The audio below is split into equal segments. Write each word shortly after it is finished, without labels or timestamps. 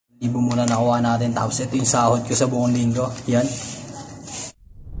Ibo muna nakuha natin, tapos ito yung sahod ko sa buong linggo. Yan.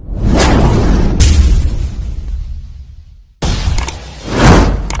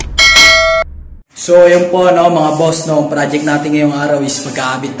 So yun po no mga boss, no, project natin ngayong araw is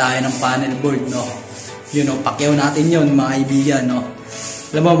magkakabit tayo ng panel board, no. Yun no, pakyaw natin yun mga kaibigan, no.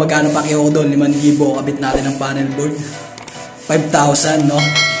 Alam mo magkano pakyaw ko doon? 5,000 kabit natin ng panel board. 5,000, no.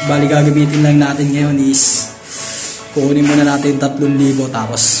 Bali gagamitin lang natin ngayon is kukunin muna natin 3,000,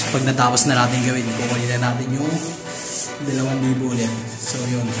 tapos pag natapos na natin gawin, kukunin na natin yung 2,000 ulit. So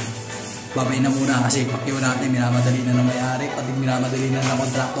yun, babay na muna kasi pakyaw natin, minamadali na ng may-ari, pati minamadali na ng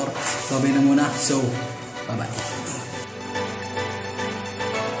kontraktor. Babay na muna, so bye-bye.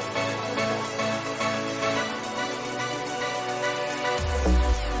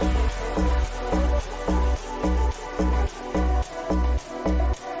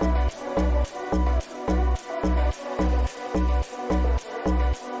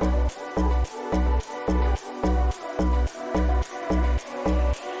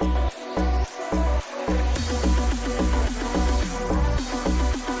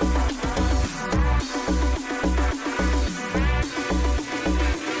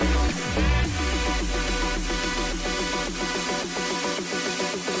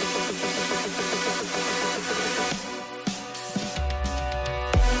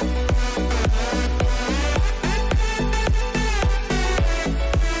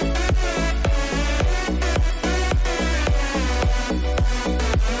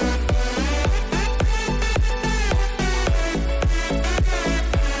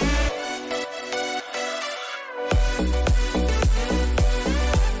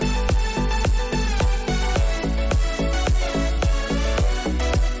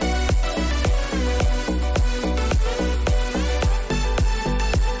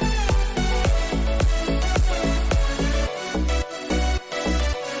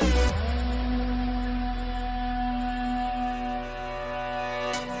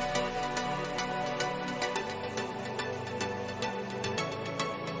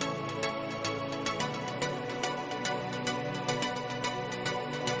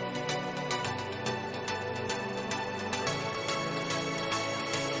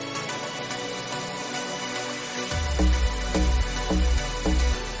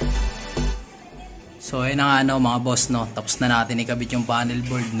 So ayun na nga no mga boss, no, tapos na natin ikabit yung panel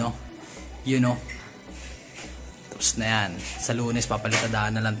board, no. You know, tapos na yan. Sa Lunes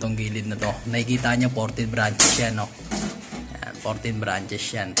papalitadaan na lang tong gilid na to. Nakikita nyo 14 branches yan, no. Yan, 14 branches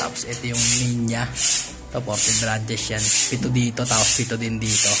yan. Tapos ito yung linya, ito 14 branches yan, 7 dito, tapos 7 din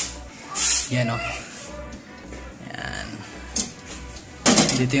dito. Yan, no. Yan,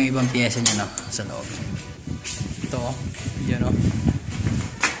 dito yung ibang pyesa nyo, no, sa loob. Ito, yun, no.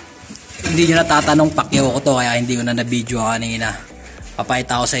 Hindi nyo natatanong pakyaw ko to, kaya hindi ko na na-video kanina.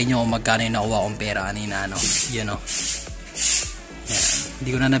 Papakita ko sa inyo kung magkano yung nakuha kong pera kanina, no. Yun, no. Yan. Hindi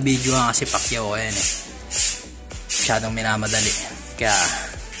ko na na-video kasi pakyaw ko yan, eh. Masyadong minamadali. Kaya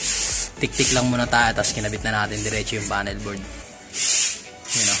tik-tik lang muna tayo, tapos kinabit na natin diretso yung panel board.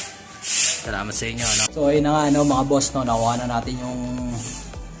 Yun, no. Salamat sa inyo, no. So ayun na nga, no, mga boss, no, nakuha na natin yung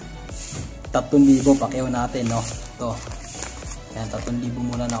 3,000 pakyaw natin, no. Ito. Yan, 3,000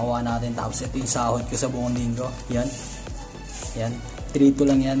 muna nakuha natin, tapos ito yung sahod ko sa buong linggo. Yan. Yan. 3,2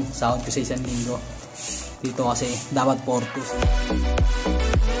 lang yan, sahod ko sa isang linggo. Dito kasi dapat 4,2.